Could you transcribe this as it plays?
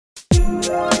Ho,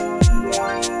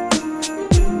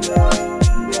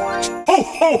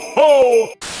 ho,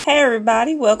 ho! Hey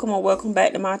everybody, welcome or welcome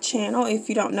back to my channel. If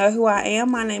you don't know who I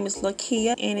am, my name is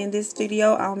LAKIA, and in this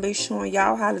video I'll be showing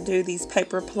y'all how to do these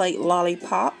paper plate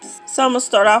lollipops. So I'm going to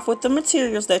start off with the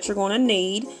materials that you're going to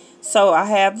need. So I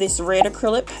have this red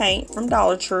acrylic paint from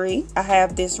Dollar Tree. I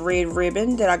have this red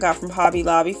ribbon that I got from Hobby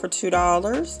Lobby for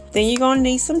 $2. Then you're going to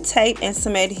need some tape and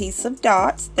some adhesive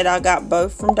dots that I got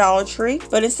both from Dollar Tree.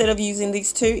 But instead of using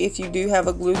these two, if you do have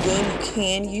a glue gun, you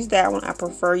can use that one. I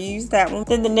prefer you use that one.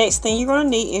 Then the next thing you're going to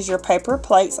need is your paper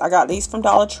plates. I got these from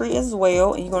Dollar Tree as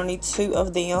well, and you're going to need 2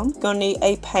 of them. You're going to need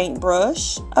a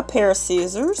paintbrush, a pair of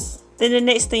scissors. Then the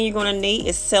next thing you're going to need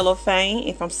is cellophane,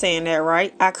 if I'm saying that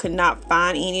right. I could not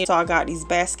find any, so I got these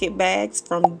basket bags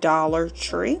from Dollar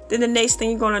Tree. Then the next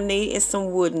thing you're going to need is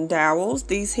some wooden dowels.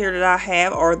 These here that I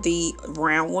have are the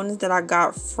round ones that I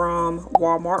got from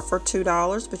Walmart for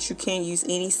 $2, but you can use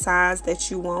any size that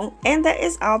you want. And that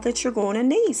is all that you're going to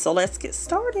need. So let's get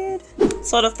started.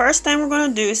 So the first thing we're going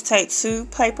to do is take 2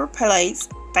 paper plates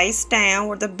face down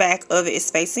where the back of it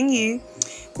is facing you.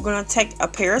 We're going to take a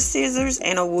pair of scissors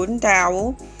and a wooden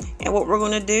dowel, and what we're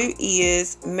going to do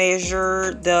is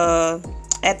measure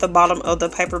at the bottom of the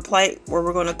paper plate where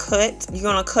we're going to cut. You're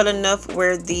going to cut enough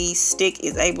where the stick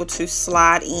is able to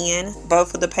slide in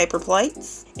both of the paper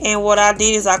plates. And what I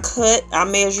did is I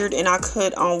measured and I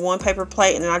cut on one paper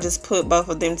plate, and then I just put both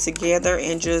of them together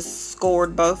and just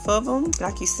scored both of them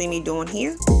like you see me doing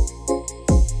here.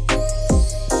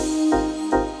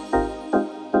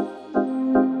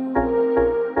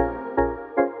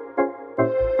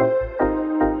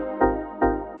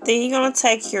 Then you're going to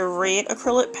take your red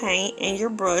acrylic paint and your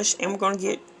brush, and we're going to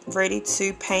get ready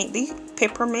to paint the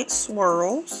peppermint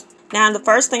swirls. Now the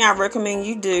first thing I recommend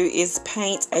you do is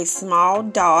paint a small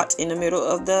dot in the middle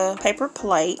of the paper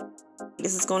plate.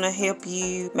 This is going to help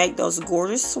you make those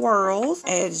gorgeous swirls.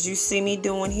 As you see me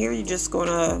doing here, you're just going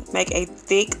to make a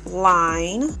thick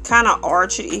line, kind of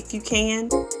arch it if you can.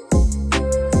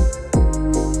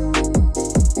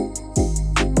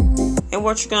 And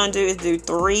what you're going to do is do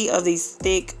 3 of these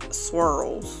thick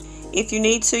swirls. If you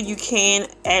need to, you can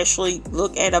actually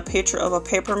look at a picture of a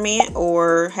peppermint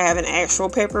or have an actual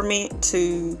peppermint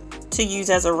to use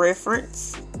as a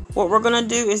reference. What we're going to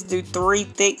do is do 3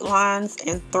 thick lines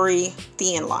and 3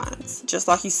 thin lines, just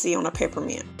like you see on a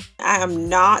peppermint. I am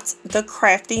not the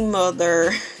crafty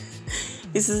mother.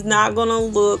 This is not going to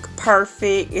look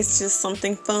perfect. It's just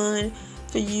something fun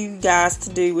for you guys to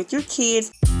do with your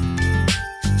kids.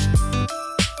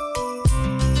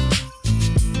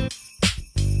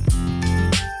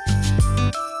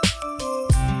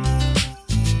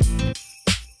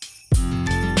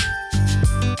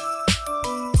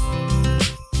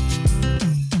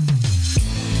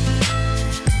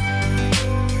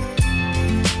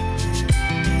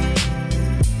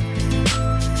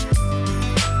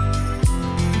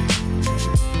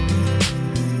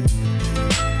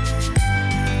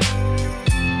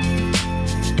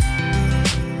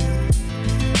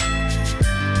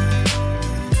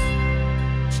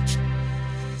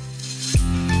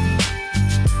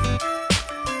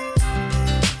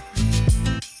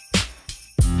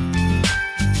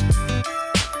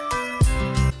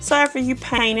 So after you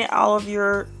painted all of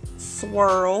your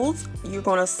swirls, you're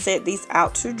going to set these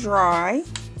out to dry.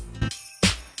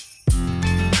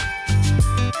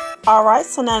 Alright,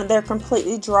 so now that they're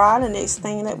completely dry, the next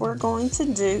thing that we're going to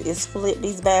do is flip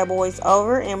these bad boys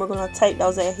over, and we're going to take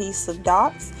those adhesive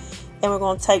dots, and we're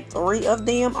going to take 3 of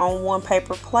them on one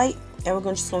paper plate, and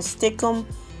we're just going to stick them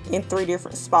in 3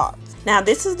 different spots. Now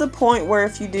this is the point where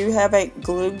if you do have a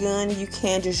glue gun, you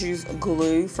can just use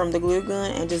glue from the glue gun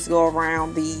and just go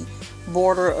around the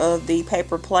border of the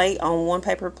paper plate on one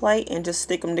paper plate and just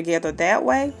stick them together that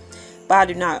way. But I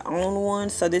do not own one,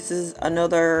 so this is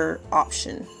another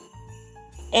option.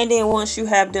 And then once you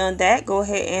have done that, go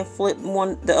ahead and flip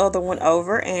the other one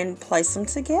over and place them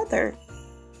together.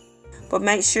 But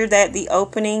make sure that the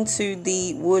opening to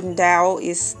the wooden dowel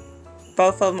is,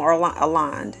 both of them are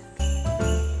aligned.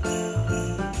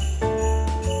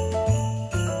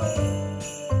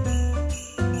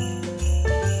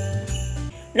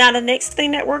 Now the next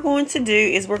thing that we're going to do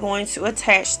is we're going to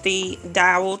attach the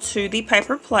dowel to the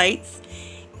paper plates.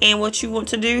 And what you want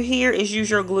to do here is use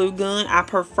your glue gun. I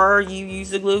prefer you use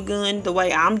the glue gun the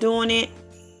way I'm doing it.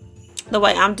 The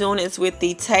way I'm doing it is with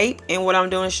the tape, and what I'm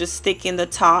doing is just sticking the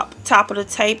top of the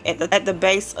tape at the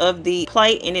base of the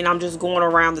plate, and then I'm just going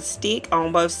around the stick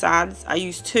on both sides. I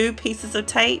use 2 pieces of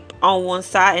tape on one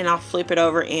side, and I'll flip it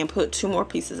over and put 2 more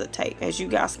pieces of tape, as you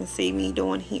guys can see me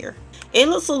doing here. It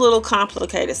looks a little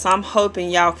complicated, so I'm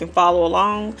hoping y'all can follow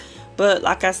along, but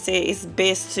like I said, it's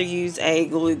best to use a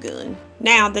glue gun.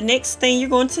 Now the next thing you're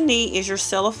going to need is your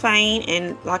cellophane,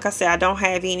 and like I said, I don't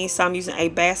have any, so I'm using a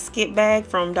basket bag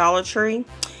from Dollar Tree.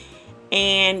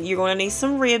 And you're going to need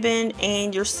some ribbon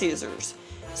and your scissors.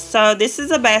 So this is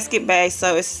a basket bag,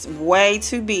 so it's way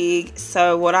too big.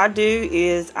 So what I do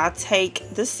is I take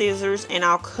the scissors and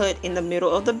I'll cut in the middle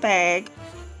of the bag.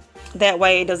 That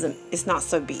way it's not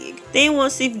so big. Then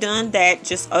once you've done that,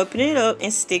 just open it up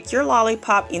and stick your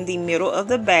lollipop in the middle of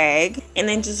the bag, and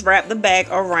then just wrap the bag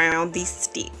around the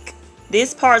stick.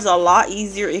 This part is a lot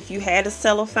easier if you had a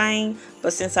cellophane,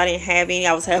 but since I didn't have any,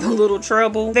 I was having a little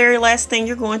trouble. Very last thing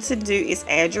you're going to do is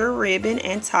add your ribbon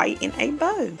and tie it in a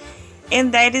bow.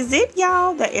 And that is it,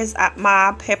 y'all. That is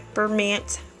my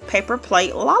peppermint paper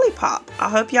plate lollipop. I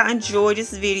hope y'all enjoyed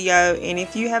this video, and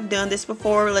if you have done this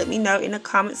before, let me know in the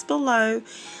comments below.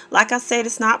 Like I said,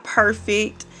 it's not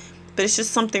perfect, but it's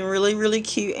just something really, really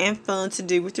cute and fun to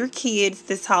do with your kids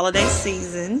this holiday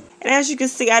season. And as you can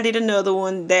see, I did another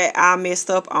one that I messed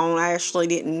up on. I actually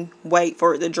didn't wait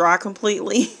for it to dry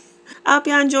completely. I hope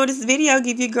y'all enjoyed this video.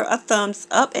 Give your girl a thumbs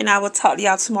up, and I will talk to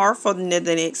y'all tomorrow for the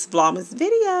next Vlogmas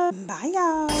video. Bye,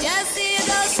 y'all.